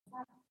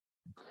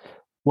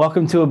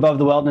Welcome to Above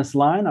the Wellness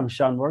Line. I'm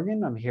Sean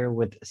Morgan. I'm here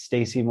with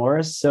Stacy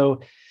Morris.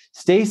 So,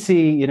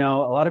 Stacy, a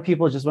lot of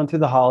people just went through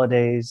the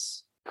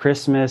holidays,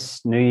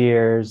 Christmas, New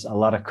Year's, a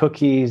lot of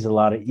cookies, a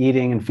lot of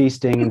eating and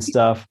feasting and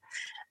stuff.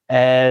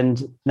 And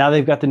now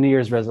they've got the New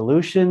Year's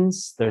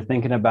resolutions. They're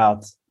thinking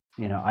about,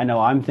 I know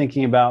I'm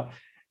thinking about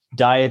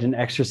diet and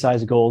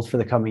exercise goals for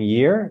the coming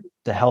year,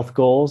 the health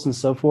goals and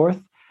so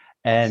forth,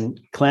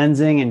 and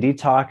cleansing and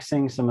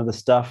detoxing some of the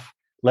stuff,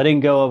 letting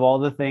go of all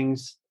the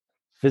things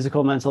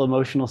physical, mental,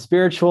 emotional,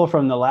 spiritual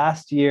from the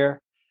last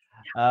year.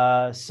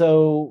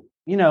 You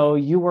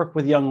work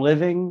with Young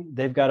Living.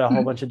 They've got a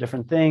whole bunch of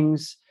different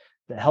things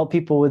that help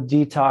people with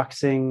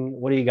detoxing.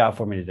 What do you got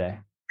for me today?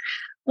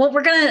 Well,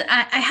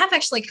 I have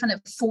actually kind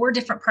of four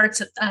different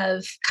parts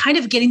of kind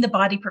of getting the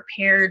body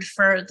prepared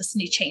for this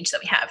new change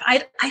that we have.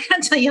 I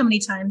can't tell you how many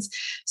times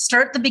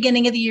start the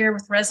beginning of the year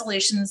with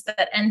resolutions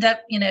that end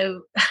up,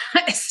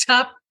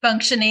 stop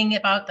functioning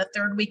about the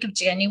third week of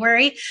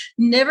January,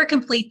 never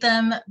complete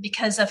them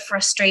because of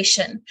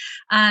frustration.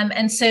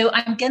 And so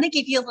I'm going to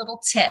give you a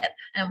little tip,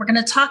 and we're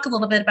going to talk a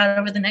little bit about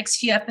over the next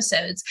few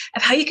episodes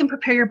of how you can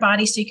prepare your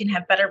body so you can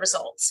have better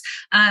results.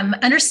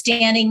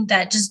 Understanding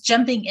that just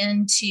jumping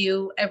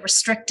into a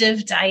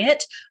restrictive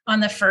diet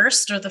on the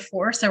 1st or the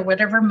 4th or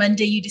whatever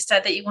Monday you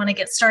decide that you want to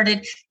get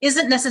started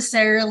isn't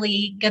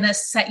necessarily going to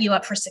set you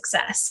up for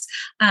success.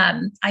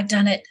 I've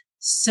done it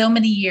so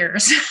many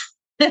years.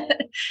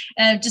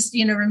 And just,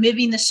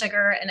 removing the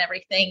sugar and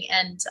everything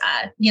and,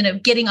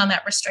 getting on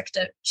that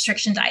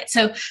restriction diet.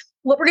 So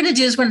what we're going to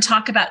do is we're going to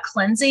talk about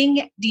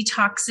cleansing,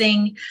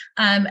 detoxing,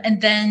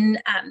 and then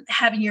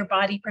having your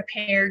body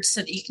prepared so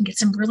that you can get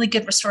some really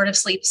good restorative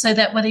sleep, so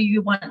that whether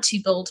you want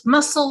to build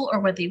muscle or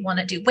whether you want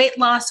to do weight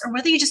loss or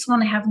whether you just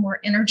want to have more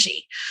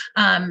energy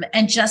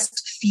and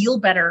just feel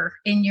better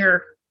in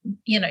your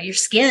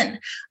skin,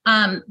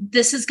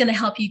 this is going to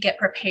help you get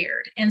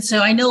prepared. And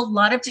so I know a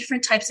lot of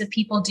different types of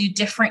people do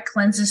different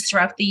cleanses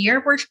throughout the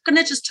year. We're going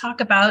to just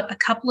talk about a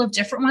couple of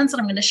different ones, and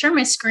I'm going to share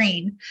my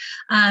screen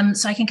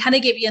so I can kind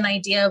of give you an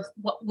idea of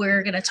what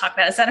we're going to talk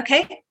about. Is that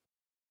okay?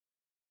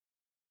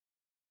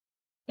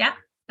 Yeah.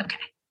 Okay.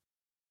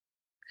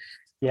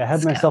 Yeah, I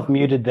had myself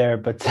muted there,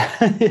 but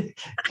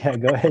yeah,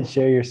 go ahead,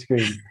 share your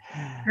screen.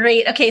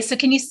 Great. Okay. So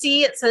can you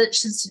see it? So it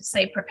should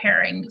say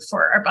preparing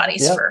for our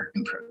bodies for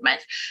improvement.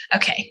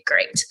 Okay,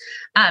 great.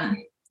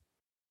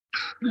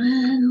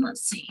 And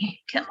let's see.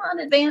 Come on,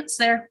 advance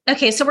there.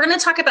 Okay. So we're going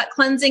to talk about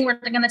cleansing. We're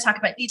going to talk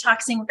about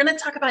detoxing. We're going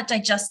to talk about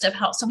digestive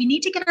health. So we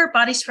need to get our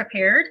bodies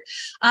prepared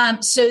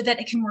so that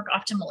it can work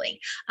optimally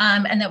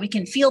and that we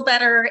can feel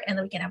better and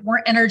that we can have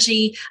more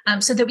energy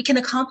so that we can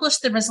accomplish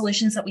the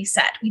resolutions that we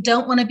set. We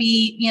don't want to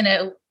be,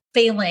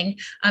 failing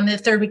the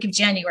third week of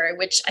January,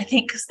 which I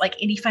think is like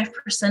 85%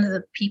 of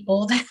the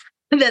people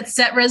that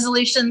set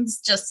resolutions,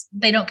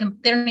 they don't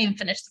even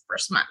finish the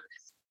first month.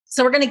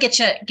 So we're going to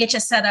get you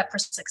set up for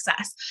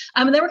success.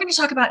 And then we're going to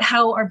talk about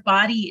how our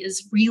body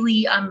is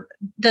really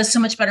does so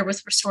much better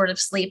with restorative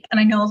sleep. And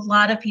I know a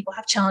lot of people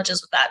have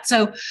challenges with that.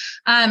 So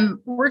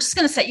we're just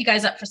going to set you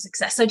guys up for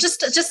success. So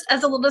just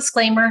as a little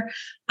disclaimer,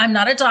 I'm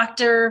not a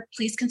doctor.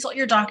 Please consult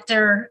your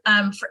doctor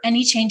for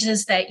any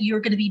changes that you're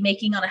going to be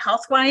making on a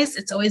health-wise.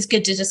 It's always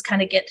good to just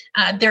kind of get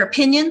their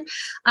opinion.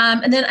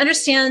 And then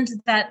understand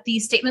that the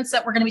statements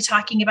that we're going to be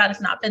talking about have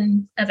not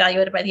been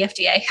evaluated by the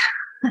FDA.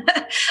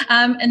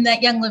 And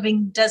that Young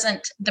Living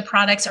the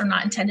products are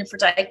not intended for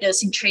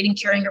diagnosing, treating,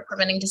 curing, or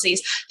preventing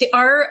disease. They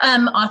are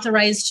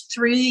authorized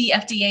through the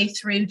FDA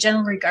through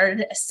generally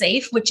regarded as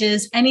safe, which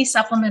is any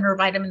supplement or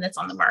vitamin that's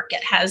on the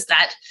market has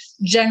that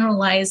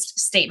generalized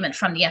statement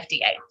from the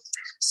FDA.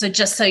 So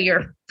just so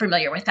you're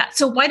familiar with that.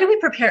 So why do we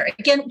prepare?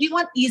 Again, we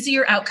want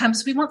easier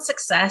outcomes. We want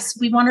success.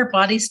 We want our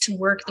bodies to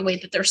work the way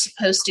that they're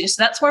supposed to.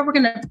 So that's why we're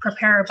going to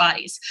prepare our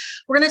bodies.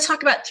 We're going to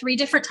talk about 3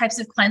 different types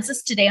of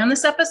cleanses today on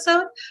this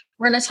episode.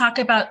 We're going to talk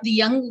about the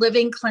Young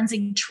Living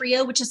Cleansing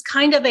Trio, which is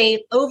kind of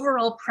a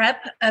overall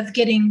prep of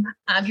getting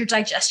your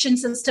digestion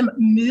system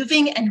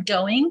moving and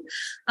going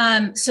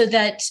so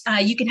that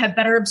you can have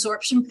better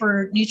absorption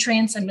for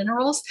nutrients and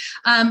minerals.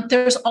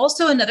 There's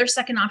also another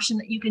second option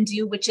that you can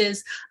do, which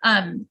is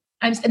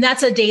and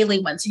that's a daily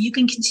one. So you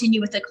can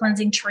continue with the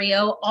cleansing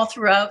trio all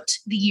throughout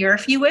the year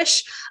if you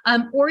wish.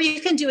 Or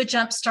you can do a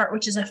jump start,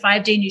 which is a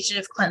 5-day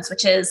nutritive cleanse,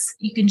 which is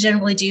you can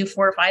generally do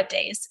 4 or 5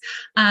 days.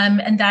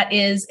 And that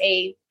is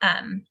a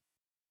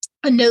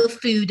no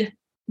food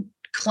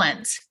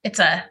cleanse. It's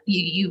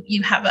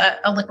you have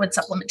a liquid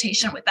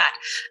supplementation with that.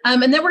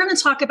 And then we're going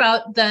to talk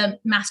about the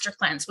master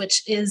cleanse,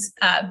 which is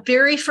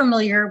very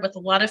familiar with a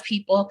lot of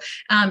people.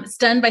 It's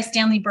done by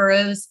Stanley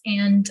Burroughs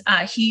and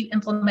he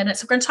implemented it.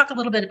 So we're going to talk a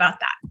little bit about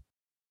that.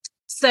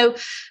 So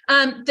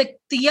the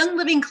Young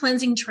Living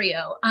Cleansing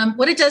Trio,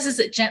 what it does is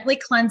it gently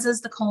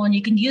cleanses the colon.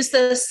 You can use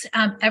this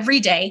every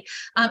day.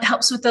 It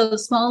helps with the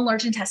small and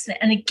large intestine,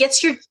 and it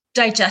gets your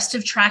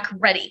digestive tract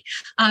ready.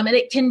 And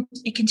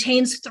it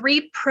contains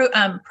 3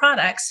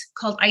 products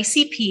called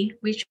ICP,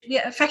 which we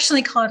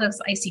affectionately call it as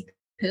IC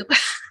poop.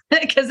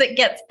 because it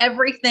gets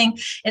everything.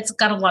 It's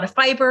got a lot of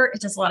fiber.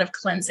 It does a lot of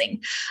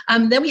cleansing.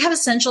 Then we have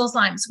essential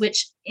enzymes,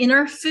 which in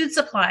our food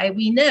supply,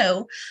 we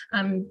know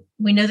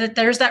that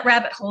there's that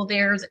rabbit hole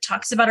there that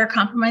talks about our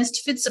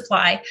compromised food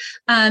supply,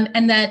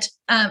 and that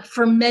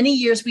for many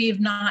years we have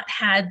not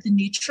had the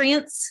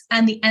nutrients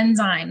and the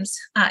enzymes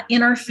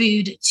in our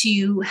food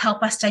to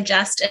help us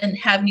digest and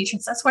have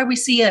nutrients. That's why we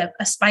see a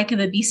spike of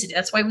obesity.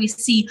 That's why we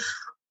see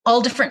all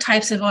different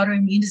types of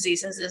autoimmune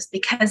diseases, is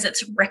because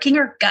it's wrecking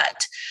our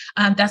gut.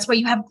 That's why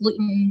you have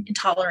gluten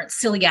intolerance,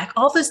 celiac,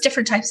 all those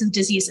different types of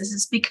diseases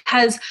is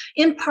because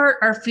in part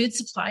our food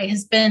supply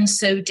has been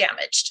so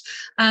damaged.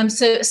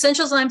 So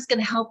essential enzymes is going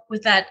to help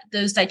with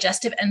those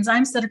digestive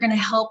enzymes that are going to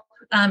help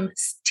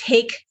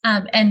take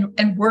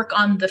and work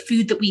on the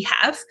food that we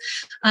have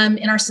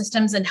in our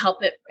systems and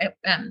help it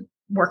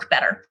work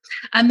better.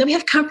 Then we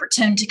have Comfort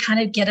Tone to kind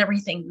of get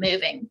everything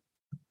moving.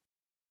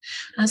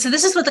 So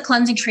this is what the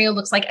cleansing trio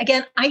looks like.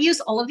 Again, I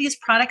use all of these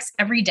products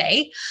every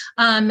day,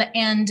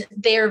 and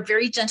they're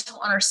very gentle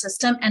on our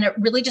system. And it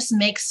really just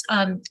makes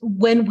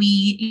when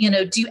we,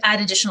 do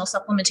add additional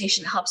supplementation,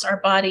 it helps our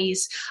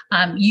bodies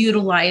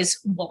utilize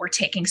what we're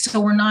taking. So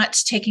we're not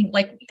taking,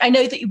 I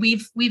know that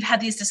we've had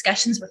these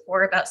discussions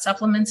before about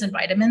supplements and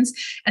vitamins,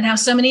 and how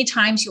so many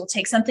times you'll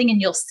take something and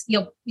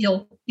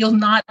you'll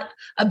not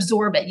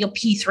absorb it. You'll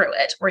pee through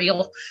it, or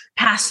you'll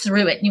pass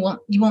through it, and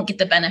you won't get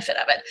the benefit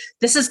of it.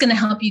 This is going to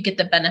help you get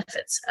the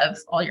benefits of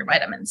all your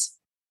vitamins.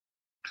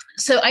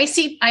 So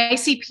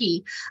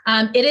ICP,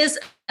 it is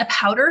a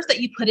powder that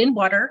you put in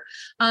water.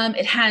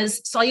 It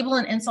has soluble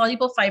and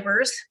insoluble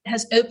fibers. It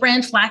has oat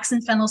bran, flax,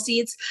 and fennel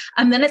seeds.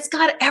 And then it's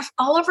got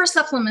all of our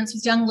supplements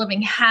with Young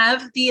Living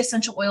have the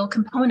essential oil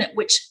component,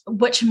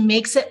 which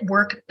makes it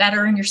work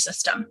better in your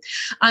system.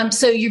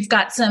 So you've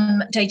got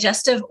some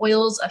digestive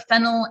oils of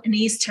fennel,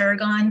 anise,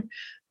 tarragon,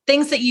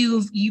 things that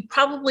you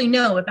probably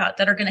know about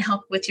that are going to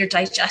help with your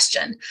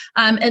digestion.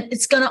 And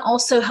it's going to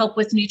also help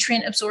with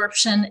nutrient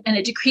absorption, and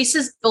it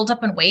decreases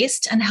buildup and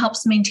waste and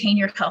helps maintain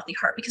your healthy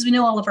heart, because we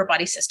know all of our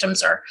body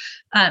systems are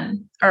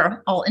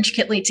all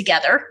intricately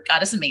together.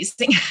 God is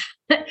amazing.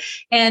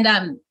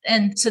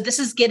 And so this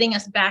is getting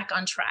us back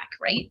on track,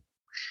 right?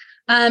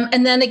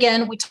 And then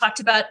again, we talked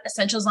about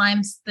essential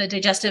enzymes, the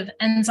digestive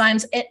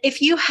enzymes.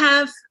 If you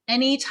have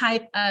any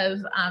type of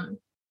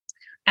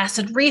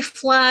acid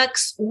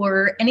reflux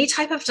or any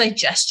type of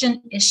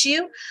digestion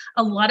issue,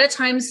 a lot of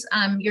times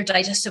your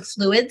digestive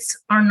fluids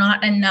are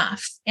not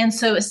enough. And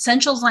so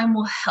essential enzyme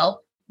will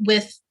help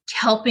with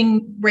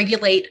helping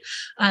regulate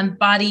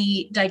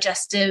body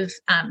digestive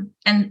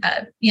and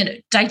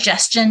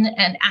digestion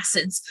and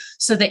acids,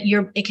 so that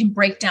it can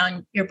break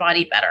down your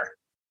body better.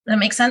 Does that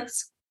make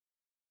sense?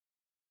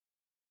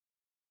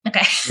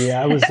 Okay.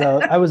 Yeah,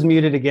 I was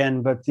muted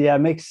again, but yeah, it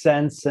makes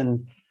sense.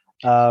 And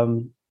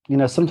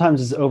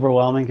sometimes it's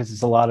overwhelming because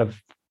it's a lot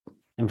of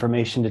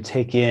information to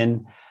take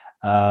in.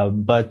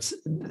 But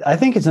I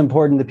think it's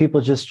important that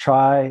people just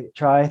try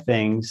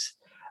things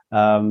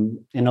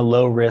in a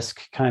low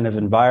risk kind of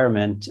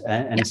environment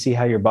and see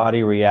how your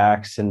body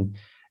reacts and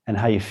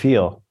how you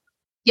feel.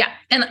 Yeah.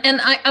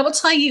 And I will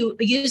tell you,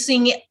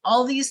 using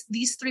all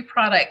these three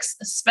products,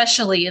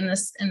 especially in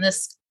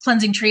this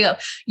cleansing trio,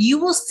 you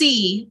will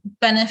see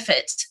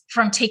benefit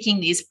from taking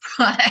these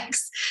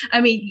products.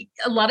 I mean,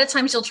 a lot of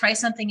times you'll try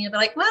something and you'll be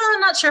like, well, I'm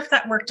not sure if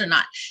that worked or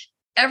not.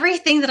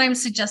 Everything that I'm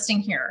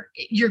suggesting here,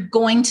 you're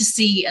going to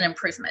see an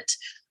improvement.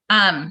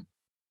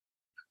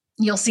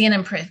 You'll see an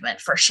improvement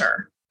for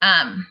sure.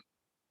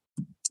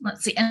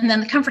 Let's see. And then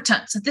the Comfort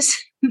Tone. So this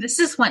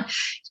is one.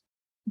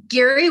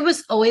 Gary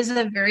was always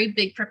a very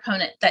big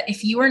proponent that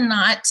if you are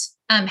not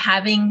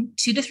having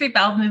 2 to 3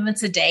 bowel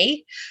movements a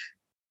day,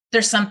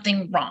 there's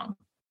something wrong.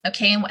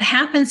 Okay. And what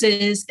happens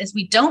is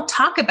we don't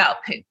talk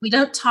about poop. We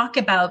don't talk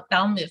about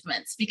bowel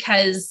movements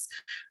because,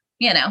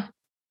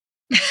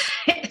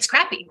 it's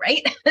crappy,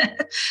 right?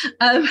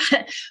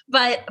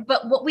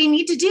 But what we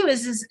need to do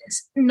is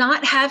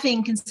not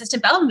having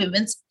consistent bowel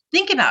movements.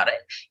 Think about it.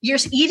 You're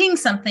eating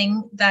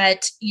something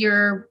that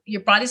your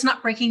body's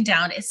not breaking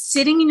down. It's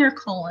sitting in your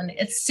colon.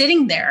 It's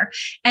sitting there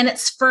and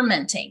it's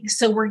fermenting.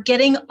 So we're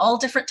getting all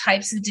different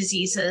types of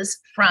diseases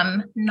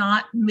from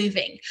not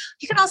moving.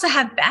 You can also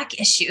have back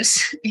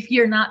issues if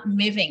you're not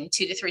moving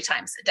 2 to 3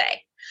 times a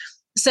day.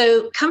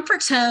 So Comfort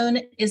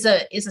Tone is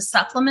a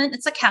supplement.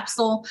 It's a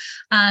capsule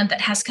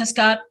that has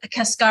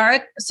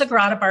Cascara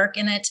sagrada bark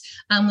in it,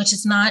 which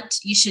is not,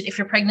 if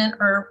you're pregnant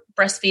or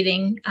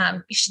breastfeeding,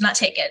 you should not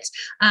take it.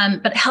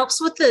 But it helps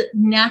with the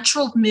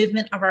natural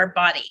movement of our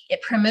body.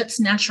 It promotes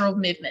natural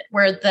movement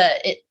where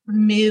it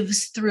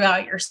moves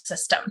throughout your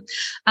system.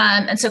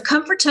 And so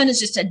Comfort Tone is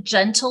just a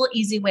gentle,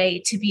 easy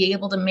way to be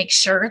able to make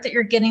sure that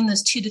you're getting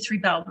those 2 to 3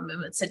 bowel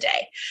movements a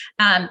day.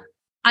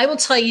 I will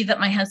tell you that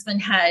my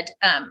husband had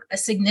a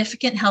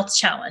significant health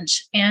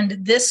challenge, and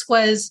this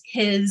was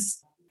his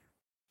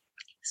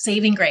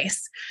saving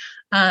grace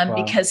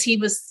because he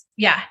was,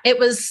 it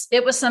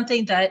was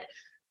something that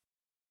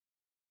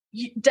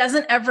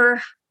doesn't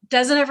ever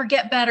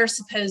get better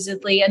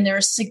supposedly. And there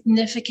are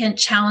significant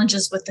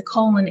challenges with the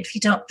colon if you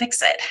don't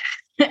fix it.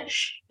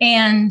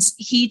 And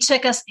he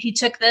took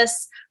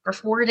this for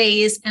 4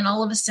 days, and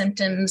all of his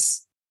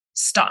symptoms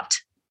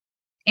stopped.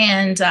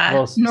 And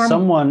well,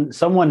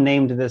 someone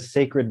named this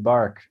sacred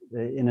bark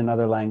in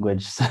another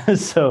language.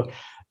 So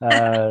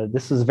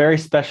this was very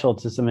special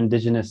to some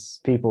indigenous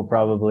people,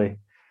 probably.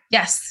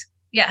 Yes,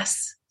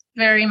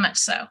 very much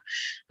so.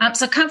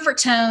 So Comfort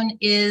Tone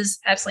is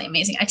absolutely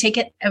amazing. I take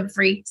it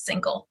every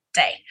single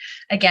day.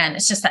 Again,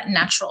 it's just that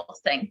natural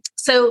thing.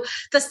 So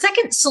the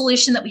second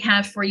solution that we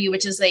have for you,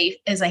 which is a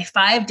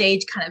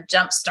 5-day kind of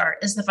jump start,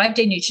 is the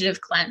 5-day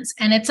nutritive cleanse.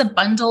 And it's a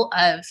bundle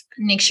of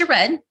Ningxia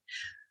Red.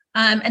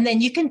 And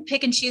then you can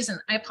pick and choose, and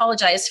I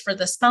apologize for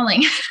the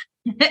spelling.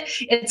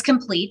 It's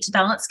complete,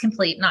 Balance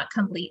Complete, not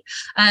complete.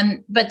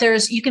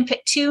 But you can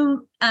pick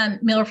 2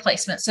 meal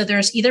replacements. So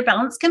there's either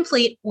Balance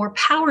Complete or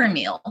Power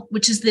Meal,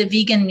 which is the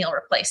vegan meal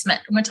replacement.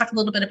 I'm going to talk a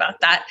little bit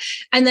about that.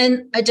 And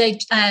then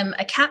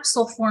a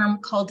capsule form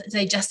called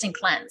Digesting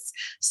Cleanse.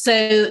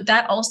 So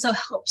that also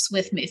helps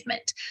with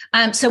movement.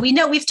 So we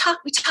know we talk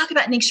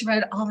about Ningxia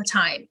Red all the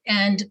time.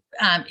 And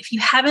if you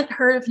haven't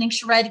heard of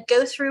Ningxia Red,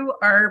 go through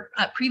our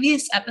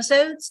previous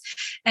episodes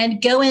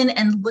and go in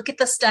and look at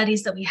the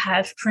studies that we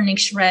have for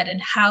Ningxia Red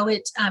and how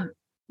it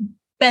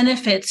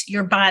benefits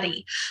your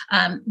body.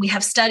 We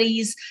have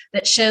studies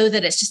that show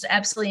that it's just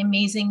absolutely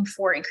amazing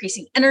for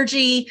increasing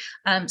energy,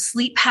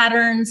 sleep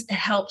patterns. It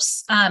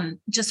helps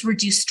just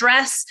reduce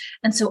stress.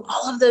 And so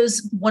all of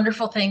those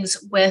wonderful things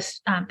with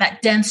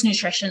that dense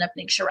nutrition of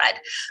Ningxia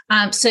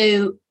Red.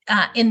 So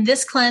in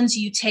this cleanse,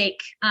 you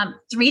take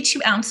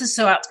 2 ounces.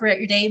 So out throughout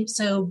your day.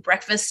 So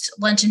breakfast,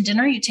 lunch, and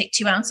dinner, you take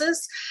 2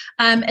 ounces.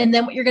 And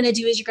then what you're going to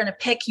do is you're going to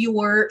pick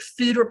your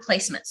food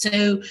replacement.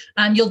 So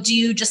you'll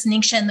do just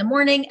Ningxia in the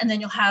morning, and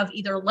then you'll have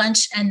either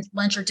lunch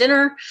or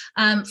dinner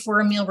for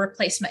a meal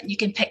replacement. You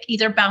can pick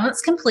either Balance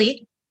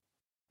Complete,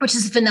 which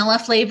is vanilla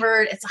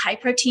flavored. It's a high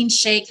protein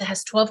shake that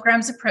has 12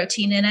 grams of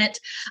protein in it.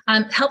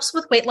 It helps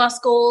with weight loss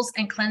goals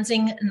and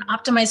cleansing and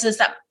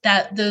optimizes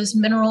those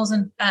minerals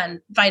and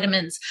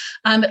vitamins.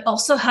 It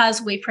also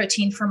has whey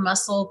protein for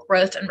muscle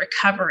growth and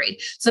recovery.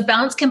 So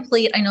Balance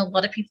Complete, I know a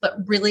lot of people that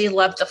really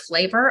love the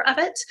flavor of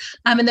it.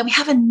 And then we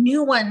have a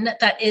new one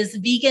that is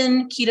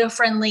vegan, keto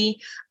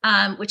friendly,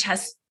 which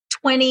has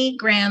 20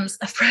 grams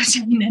of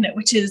protein in it,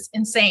 which is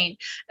insane,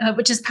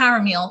 which is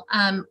Power Meal.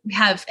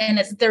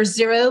 There's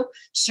 0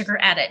 sugar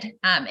added.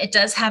 It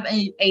does have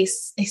a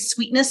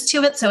sweetness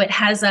to it. So it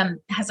has not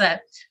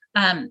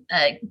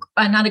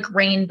a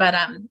grain, but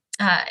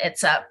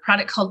it's a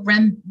product called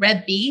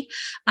Reb B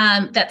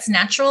that's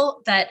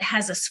natural, that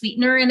has a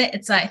sweetener in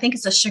it. I think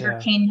it's a sugar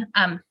cane.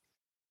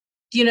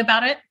 Do you know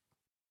about it?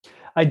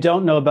 I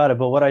don't know about it,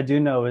 but what I do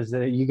know is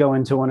that you go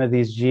into one of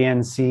these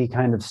GNC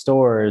kind of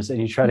stores and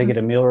you try to get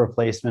a meal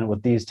replacement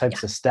with these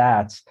types of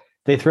stats.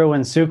 They throw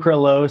in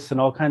sucralose and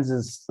all kinds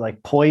of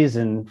like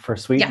poison for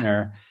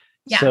sweetener.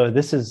 Yeah. So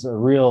this is a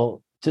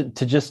real, to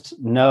just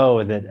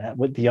know that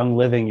with the Young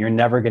Living, you're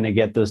never going to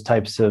get those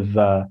types of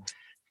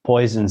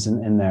poisons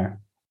in there.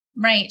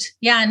 Right.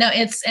 Yeah, no,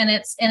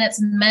 it's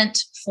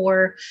meant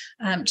for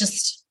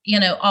just,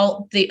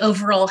 all the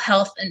overall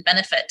health and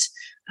benefit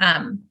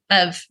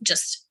of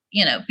just,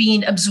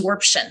 being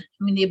absorption.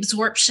 I mean, the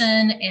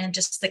absorption and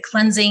just the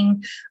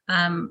cleansing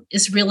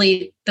is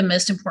really the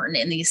most important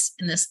in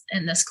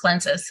this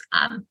cleanses.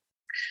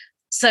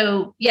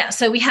 So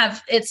we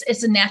have,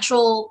 it's a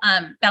natural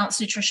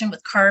balanced nutrition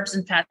with carbs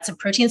and fats and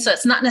proteins. So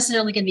it's not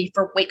necessarily going to be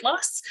for weight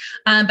loss,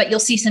 but you'll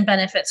see some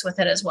benefits with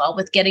it as well,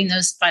 with getting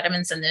those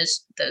vitamins and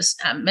those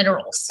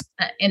minerals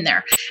in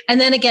there.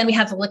 And then again, we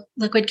have the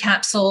liquid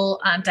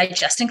capsule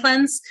Digesting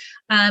Cleanse,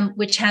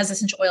 which has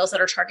essential oils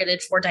that are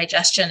targeted for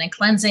digestion and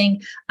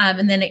cleansing.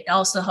 And then it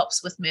also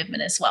helps with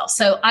movement as well.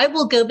 So I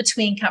will go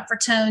between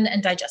Comfort Tone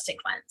and Digesting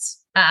Cleanse.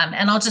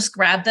 And I'll just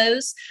grab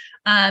those,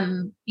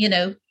 kind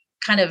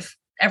of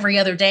every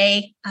other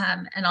day.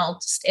 And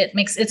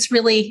it's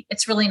really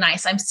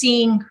nice.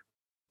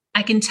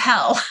 I can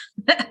tell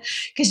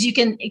because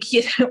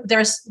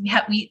there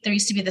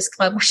used to be this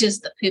club, which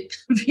is the Poop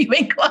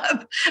Viewing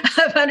Club,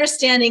 of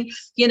understanding,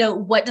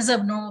 what does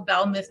a normal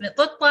bowel movement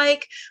look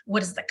like?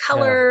 What is the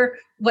color?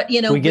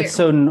 We get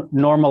so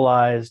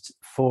normalized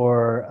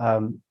for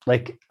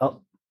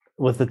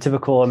with the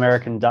typical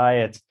American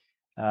diet,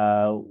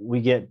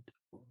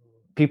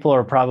 people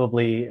are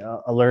probably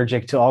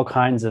allergic to all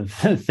kinds of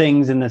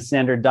things in the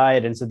standard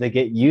diet. And so they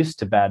get used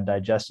to bad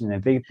digestion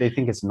and they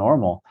think it's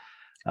normal.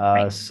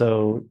 Right.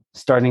 So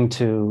starting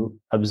to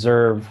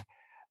observe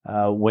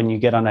when you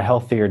get on a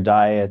healthier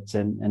diet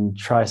and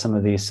try some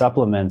of these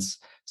supplements,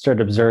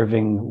 start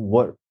observing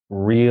what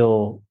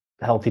real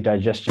healthy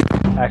digestion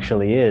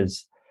actually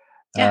is.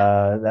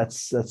 Yeah.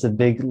 That's a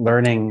big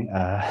learning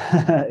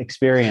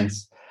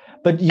experience.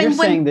 But you're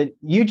saying that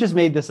you just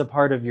made this a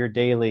part of your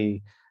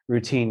daily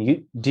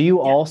routine. Do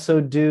you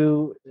also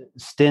do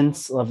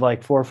stints of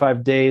like 4 or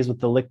 5 days with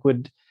the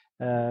liquid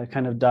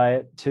kind of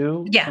diet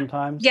too? Yeah.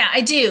 Sometimes. Yeah, I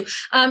do.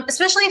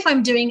 Especially if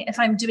I'm doing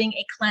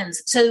a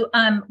cleanse. So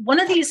one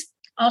of these,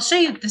 I'll show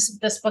you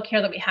this book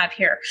here that we have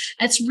here.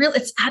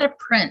 It's out of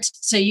print,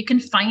 so you can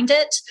find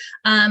it.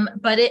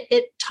 But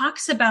it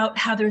talks about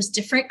how there's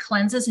different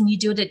cleanses and you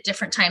do it at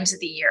different times of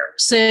the year.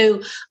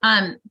 So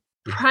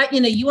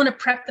you want to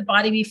prep the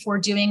body before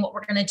doing what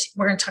we're going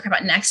to talk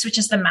about next, which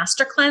is the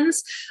master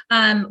cleanse,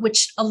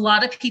 which a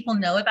lot of people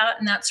know about,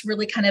 and that's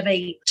really kind of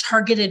a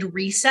targeted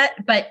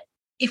reset. But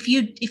if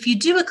you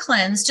do a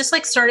cleanse, just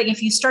like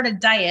if you start a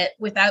diet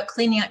without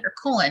cleaning out your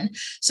colon,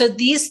 so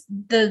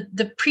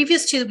the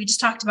previous two that we just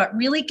talked about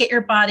really get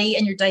your body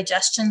and your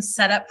digestion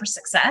set up for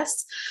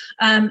success,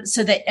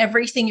 so that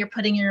everything you're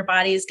putting in your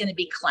body is going to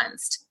be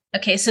cleansed.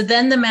 Okay, so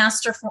then the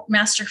master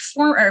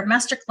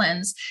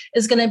cleanse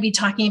is going to be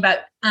talking about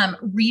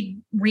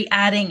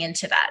re-adding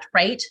into that,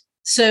 right?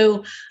 So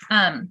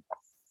does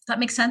that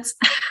make sense?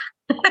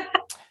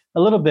 A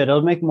little bit.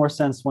 It'll make more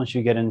sense once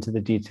you get into the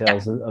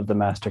details of the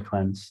master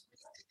cleanse.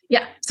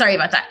 Yeah, sorry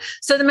about that.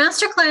 So the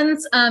master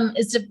cleanse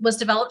was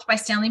developed by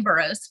Stanley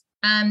Burroughs.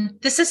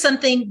 This is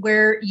something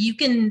where you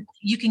can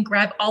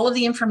grab all of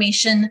the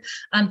information.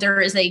 There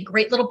is a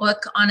great little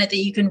book on it that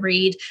you can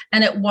read,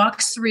 and it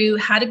walks through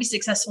how to be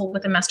successful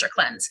with a master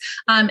cleanse.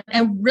 And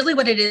really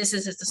what it is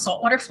it's a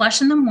saltwater flush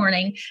in the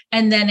morning,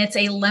 and then it's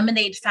a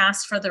lemonade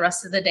fast for the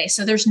rest of the day.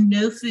 So there's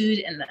no food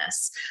in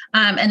this.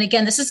 And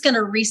again, this is going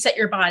to reset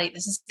your body.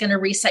 This is going to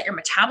reset your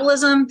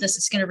metabolism. This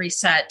is going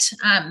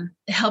to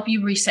help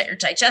you reset your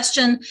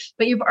digestion,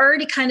 but you've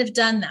already kind of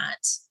done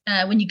that.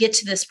 When you get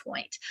to this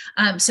point.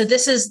 So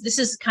this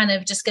is kind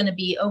of just going to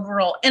be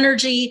overall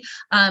energy,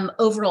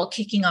 overall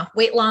kicking off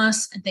weight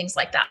loss and things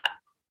like that.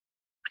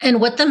 And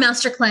what the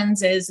master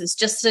cleanse is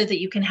just so that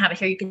you can have it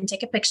here. You can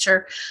take a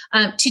picture.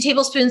 2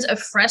 tablespoons of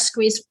fresh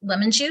squeezed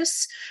lemon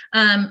juice.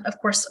 Of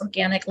course,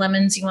 organic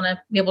lemons, you want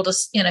to be able to,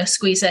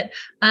 squeeze it.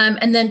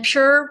 And then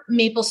pure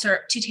maple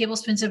syrup, 2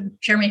 tablespoons of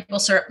pure maple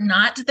syrup,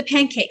 not the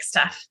pancake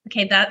stuff.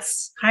 Okay,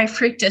 that's high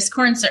fructose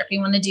corn syrup.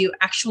 You want to do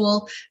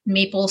actual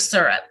maple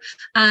syrup.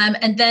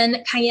 And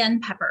then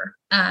cayenne pepper.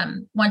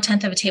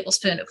 1/10 of a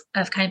tablespoon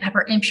of cayenne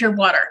pepper in pure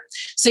water.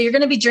 So you're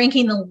going to be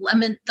drinking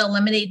the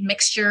lemonade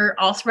mixture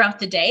all throughout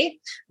the day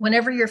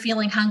whenever you're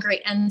feeling hungry.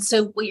 And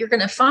so what you're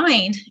going to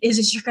find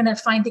is you're going to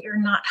find that you're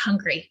not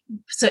hungry.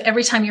 So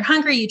every time you're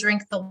hungry, you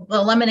drink the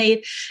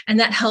lemonade, and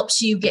that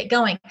helps you get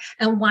going.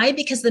 And why?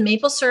 Because the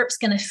maple syrup is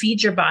going to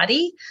feed your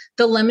body.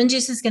 The lemon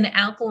juice is going to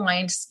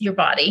alkaline your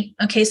body.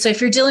 Okay. So if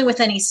you're dealing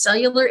with any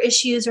cellular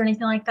issues or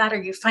anything like that,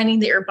 or you're finding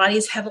that your body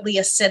is heavily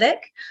acidic,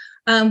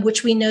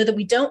 which we know that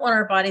we don't want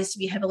our bodies to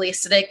be heavily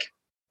acidic.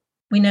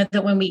 We know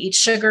that when we eat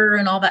sugar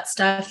and all that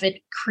stuff,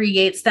 it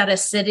creates that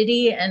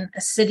acidity, and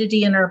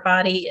acidity in our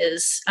body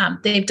is,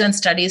 they've done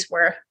studies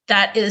where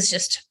that is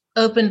just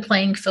open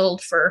playing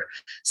field for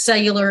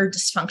cellular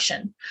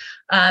dysfunction.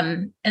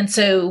 And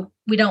so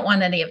we don't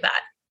want any of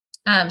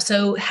that.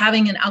 So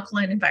having an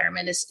alkaline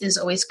environment is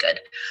always good.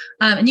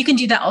 And you can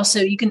do that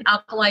also. You can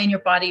alkaline your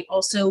body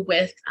also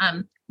with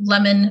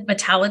lemon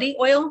vitality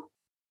oil.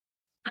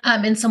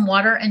 In some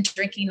water and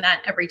drinking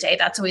that every day.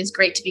 That's always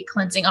great to be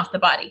cleansing off the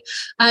body.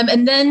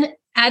 And then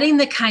adding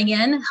the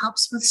cayenne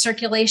helps with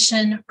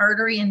circulation,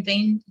 artery and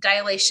vein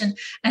dilation,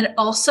 and it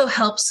also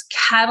helps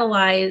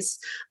catalyze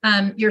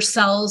your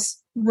cells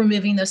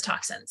removing those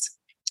toxins.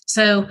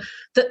 So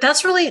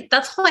that's all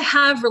I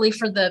have really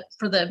for the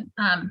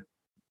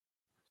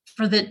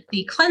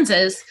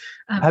cleanses.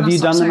 Have you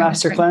done the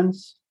master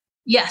cleanse?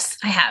 Yes,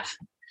 I have.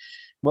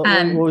 What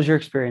was your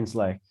experience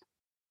like?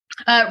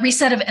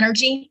 Reset of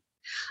energy.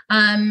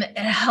 It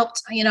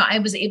helped, I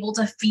was able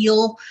to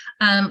feel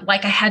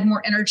like I had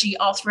more energy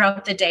all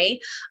throughout the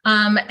day.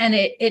 And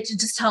it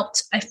just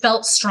helped. I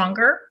felt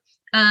stronger.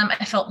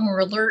 I felt more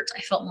alert.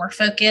 I felt more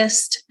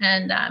focused.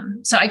 And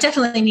so I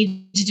definitely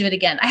need to do it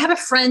again. I have a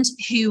friend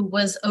who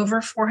was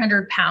over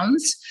 400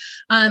 pounds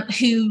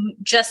who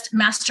just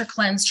master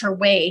cleansed her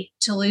way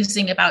to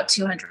losing about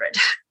 200.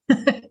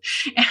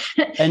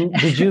 And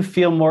did you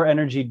feel more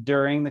energy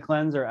during the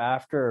cleanse or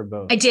after, or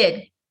both? I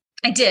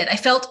did. I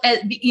felt,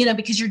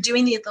 because you're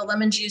doing the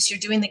lemon juice, you're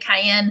doing the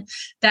cayenne,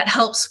 that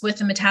helps with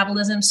the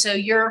metabolism. So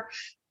you're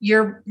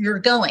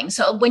going.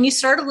 So when you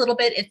start a little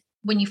bit,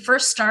 when you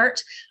first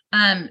start,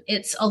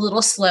 it's a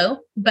little slow,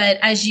 but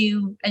as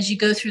you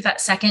go through that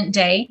second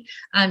day,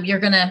 you're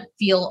going to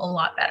feel a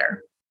lot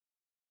better.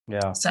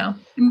 Yeah. So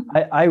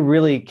I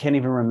really can't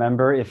even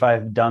remember if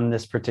I've done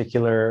this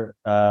particular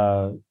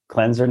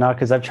cleanse or not,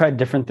 because I've tried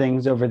different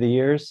things over the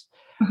years.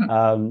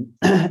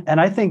 Mm-hmm.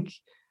 And I think,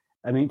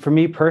 for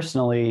me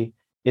personally,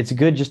 it's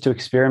good just to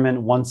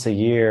experiment once a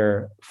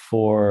year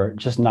for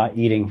just not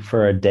eating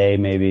for a day,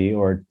 maybe,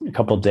 or a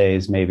couple of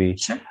days, maybe.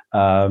 Sure.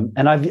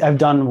 And I've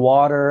done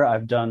water,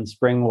 I've done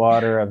spring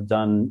water, I've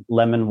done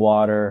lemon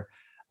water,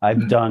 I've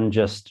mm-hmm. done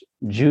just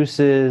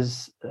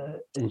juices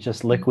and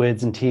just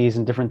liquids and teas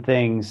and different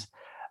things.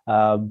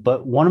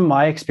 But one of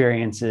my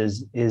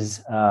experiences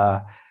is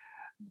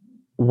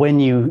when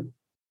you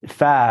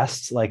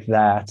fast like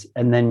that,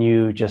 and then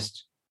you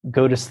just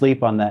go to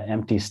sleep on that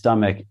empty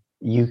stomach,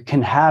 you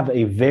can have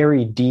a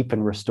very deep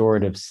and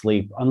restorative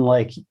sleep,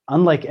 unlike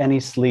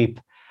any sleep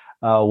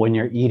when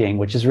you're eating,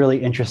 which is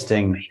really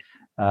interesting,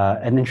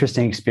 an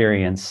interesting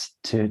experience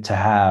to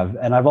have.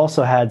 And I've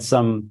also had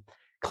some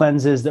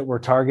cleanses that were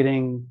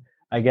targeting,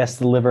 I guess,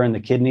 the liver and the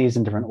kidneys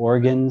and different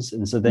organs.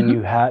 And so then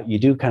you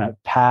do kind of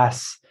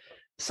pass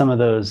some of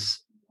those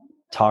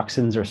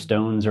toxins or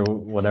stones or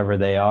whatever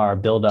they are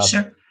buildup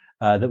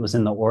that was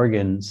in the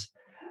organs.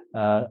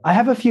 I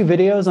have a few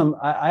videos.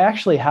 I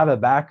actually have a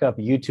backup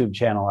YouTube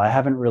channel. I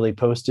haven't really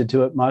posted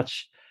to it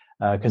much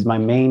because my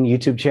main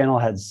YouTube channel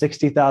had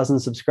 60,000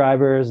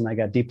 subscribers and I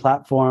got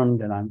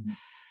deplatformed, and I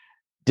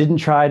didn't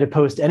try to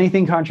post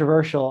anything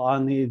controversial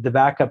on the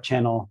backup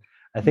channel.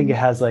 I think it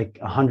has like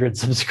 100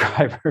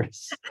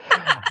 subscribers,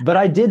 but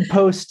I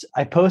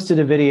posted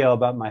a video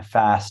about my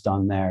fast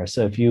on there.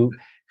 So if you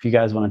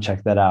guys want to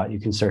check that out, you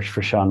can search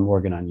for Sean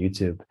Morgan on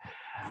YouTube.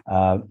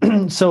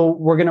 So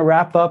we're going to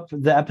wrap up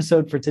the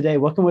episode for today.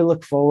 What can we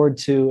look forward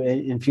to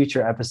in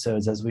future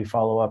episodes as we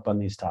follow up on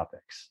these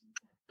topics?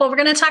 Well, we're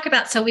going to talk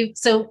about,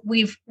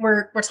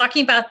 we're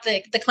talking about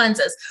the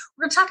cleanses.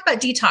 We're going to talk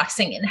about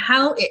detoxing and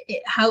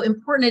how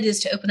important it is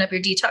to open up your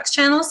detox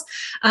channels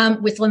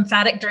with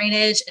lymphatic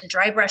drainage and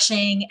dry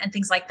brushing and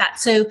things like that.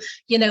 So,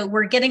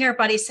 we're getting our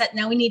body set.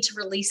 Now we need to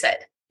release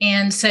it.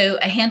 And so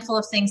a handful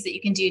of things that you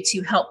can do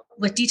to help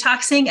with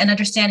detoxing and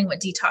understanding what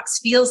detox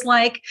feels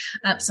like.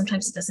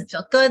 Sometimes it doesn't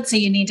feel good. So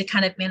you need to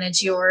kind of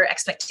manage your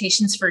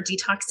expectations for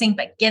detoxing,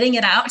 but getting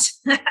it out.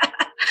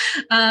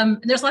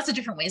 There's lots of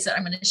different ways that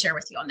I'm going to share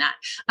with you on that.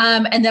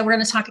 And then we're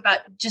going to talk about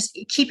just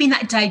keeping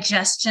that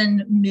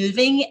digestion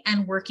moving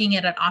and working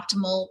at an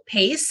optimal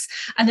pace.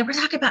 And then we're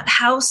going to talk about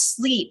how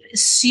sleep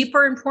is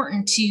super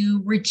important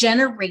to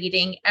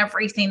regenerating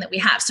everything that we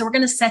have. So we're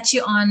going to set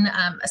you on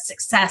a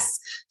success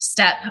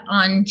step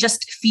on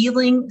just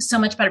feeling so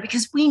much better,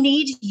 because we need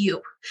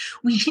you.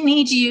 We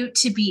need you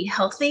to be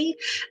healthy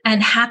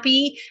and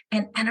happy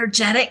and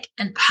energetic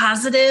and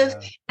positive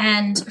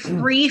and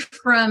free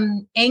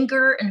from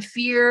anger and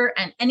fear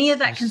and any of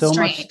that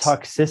constraint. So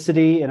much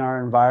toxicity in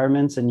our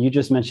environments. And you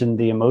just mentioned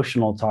the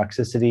emotional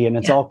toxicity, and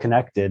it's all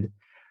connected.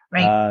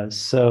 Right.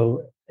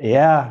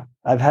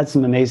 I've had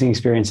some amazing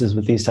experiences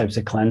with these types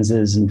of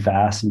cleanses and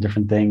fasts and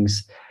different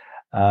things.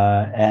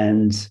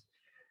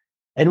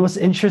 And what's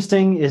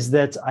interesting is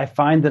that I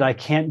find that I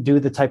can't do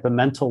the type of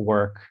mental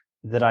work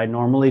that I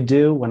normally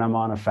do when I'm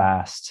on a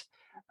fast.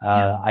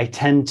 I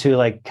tend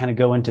to kind of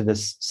go into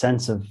this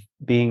sense of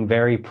being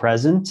very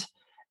present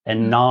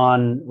and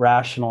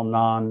non-rational,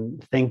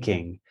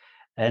 non-thinking.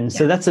 And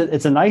so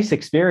it's a nice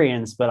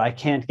experience, but I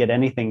can't get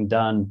anything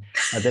done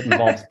that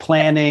involves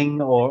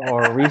planning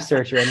or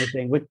research or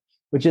anything,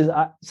 which is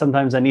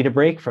sometimes I need a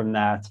break from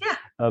that.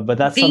 But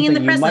that's being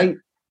something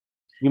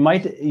you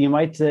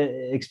might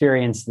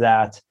experience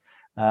that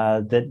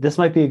this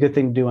might be a good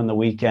thing to do on the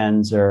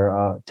weekends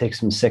or take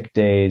some sick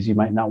days. You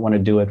might not want to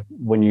do it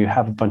when you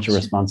have a bunch of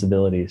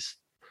responsibilities.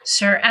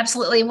 Sure,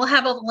 absolutely. We'll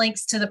have all the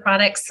links to the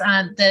products,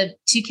 the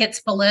 2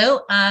 kits below,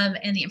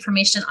 and the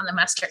information on the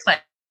masterclass.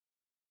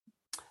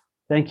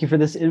 Thank you for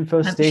this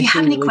info, Stacey. If you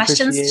have any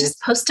questions,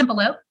 just post them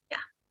below. Yeah,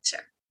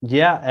 sure.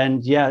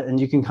 And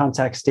you can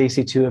contact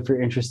Stacey too if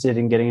you're interested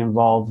in getting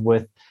involved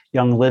with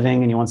Young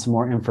Living and you want some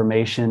more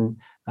information.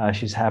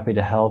 She's happy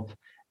to help.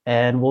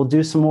 And we'll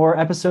do some more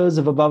episodes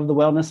of Above the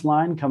Wellness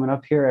Line coming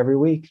up here every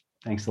week.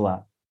 Thanks a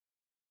lot.